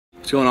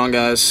What's going on,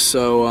 guys?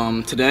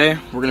 So today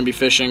we're gonna be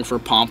fishing for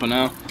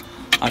Pompano.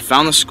 I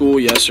found the school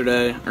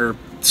yesterday, or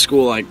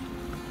school, like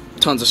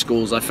tons of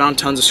schools. I found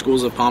tons of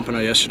schools of Pompano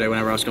yesterday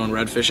whenever I was going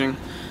red fishing.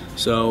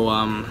 So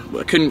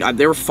I couldn't.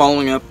 They were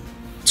following up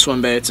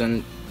swim baits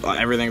and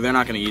everything. They're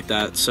not gonna eat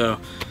that. So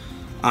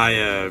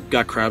I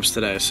got crabs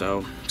today.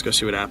 So let's go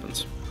see what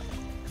happens.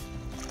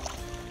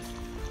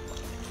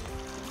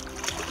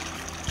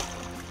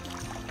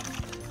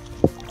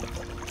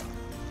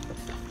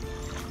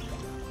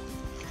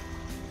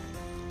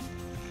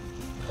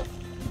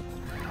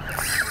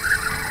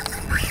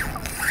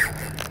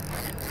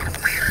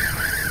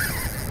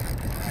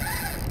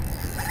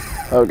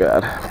 Oh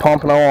God,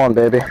 Pompano on,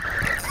 baby.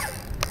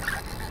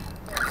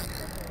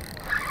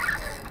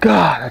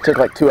 God, that took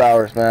like 2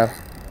 hours, man.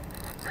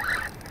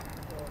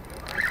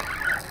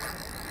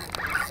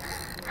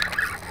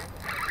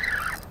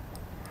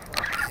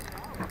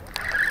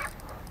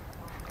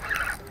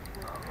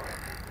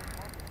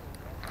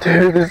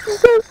 Dude, this is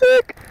so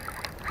sick.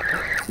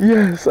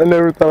 Yes, I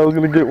never thought I was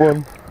gonna get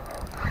one.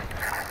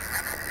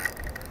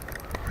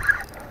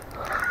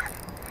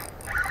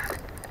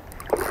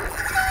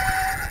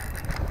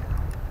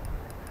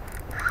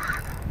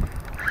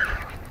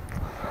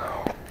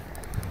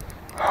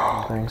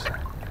 Thanks.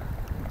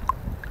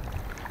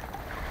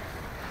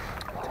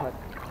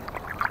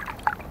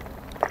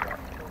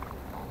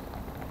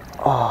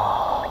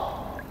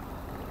 Oh,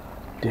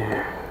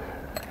 dude.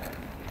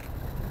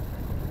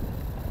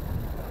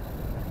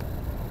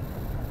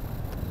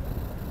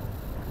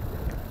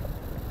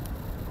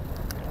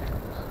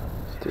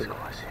 Dude,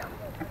 I see him.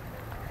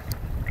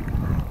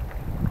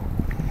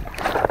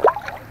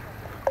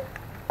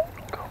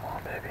 Come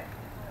on, baby.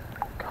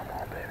 Come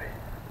on, baby.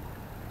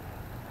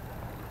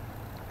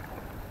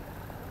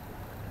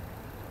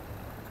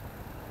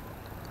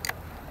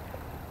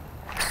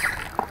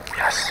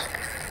 Yes.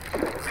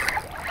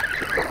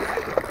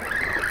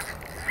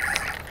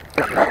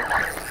 Got another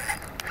one.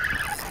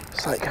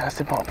 Sight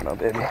casted Pompano,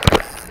 baby.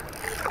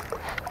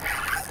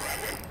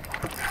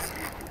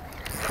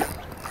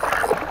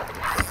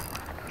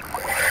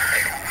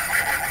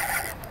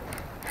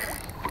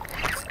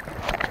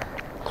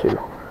 Two.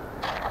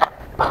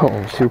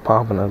 Boom, 2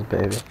 Pompanos,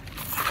 baby.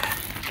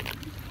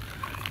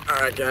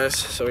 Alright guys,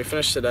 so we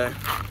finished today.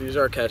 These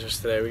are our catches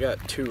today. We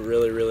got 2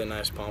 really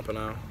nice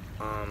Pompano.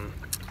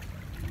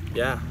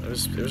 Yeah, it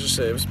was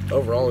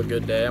overall a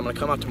good day. I'm gonna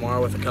come out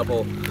tomorrow with a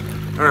couple,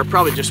 or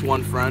probably just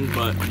one friend,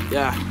 but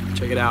yeah,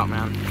 check it out,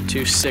 man.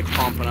 2 sick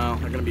Pompano.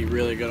 They're gonna be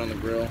really good on the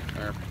grill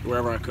or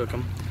wherever I cook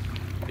them.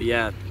 But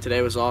yeah,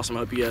 today was awesome. I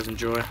hope you guys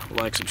enjoy.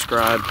 Like,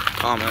 subscribe,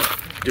 comment,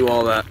 do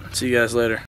all that. See you guys later.